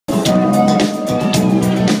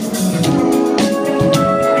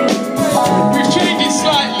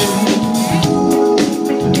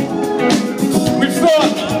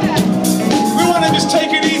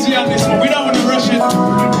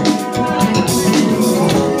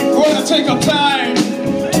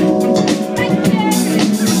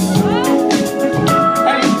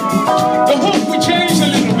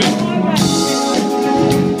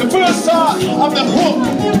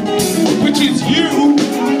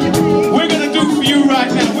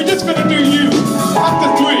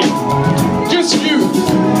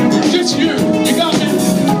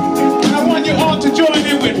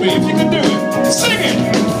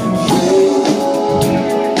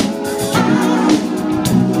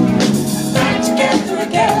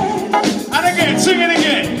sing it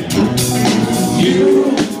again.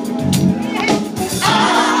 You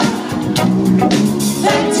are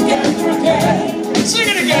back together again. Sing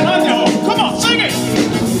it again, I know. Come on, sing it.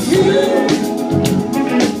 You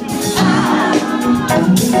are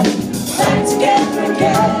back together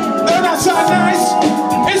again. Don't that sound nice?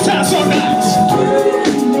 It sounds so nice.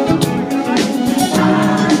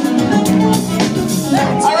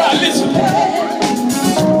 All right, listen.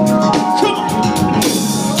 Come on.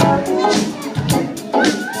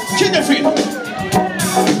 Can you feel it?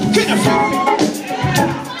 Can you feel it?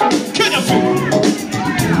 Can you feel it?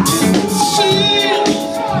 See,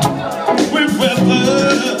 we've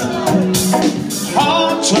weathered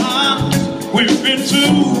hard times we've been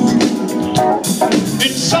through.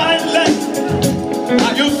 In silence,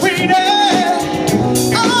 are you waiting?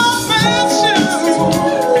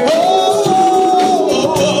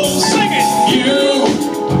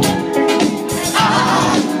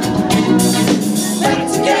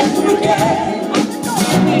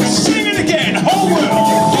 Sing it again, whole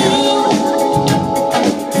world. You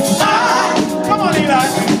are, come on, Eli.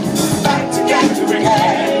 Back together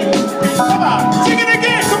again. Come on, sing it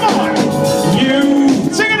again, come on. You,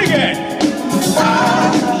 sing it again.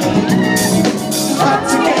 Are back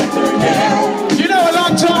together again. You know, a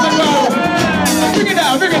long time ago. Bring it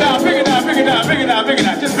down, bring it down, bring it down, bring it down, bring it down, bring it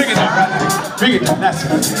down. Just bring it down, right? Bring it down, that's it.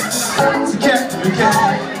 Okay.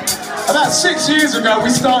 About 6 years ago, we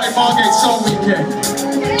started Margate Soul Weekend.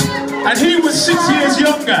 And he was 6 years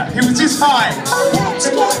younger. He was this high.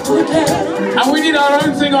 And we did our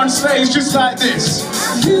own thing on stage just like this.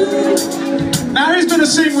 Now he's going to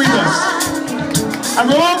sing with us. And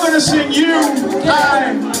we're all going to sing You,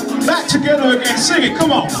 I, Back Together Again. Sing it,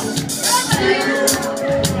 come on.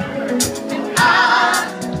 I,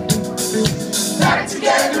 Back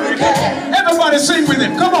Together Again. Everybody sing with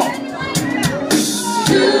him, come on.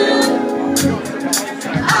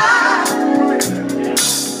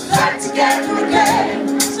 Together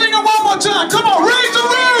again. Sing it one more time. Come on, raise the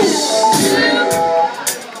roof. You,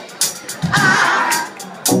 I,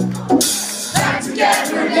 back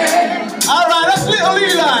together again. All right, that's little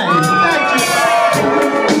Eli.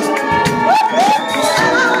 Thank you.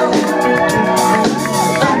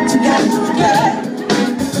 Back together again.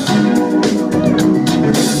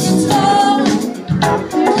 So,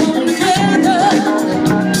 come together.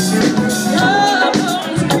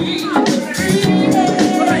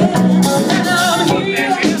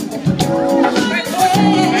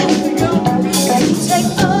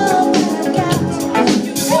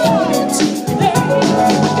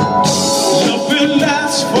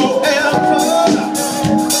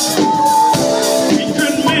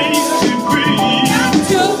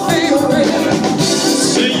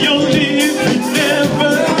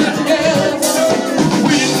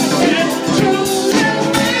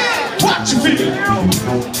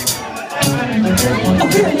 I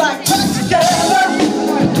feel like back together.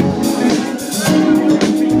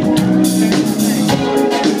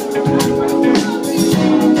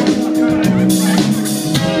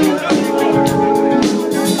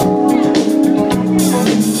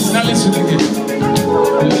 Now listen again.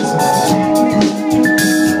 Listen.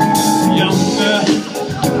 Younger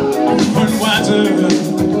and wiser,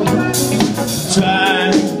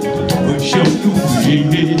 time will show you the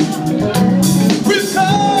way.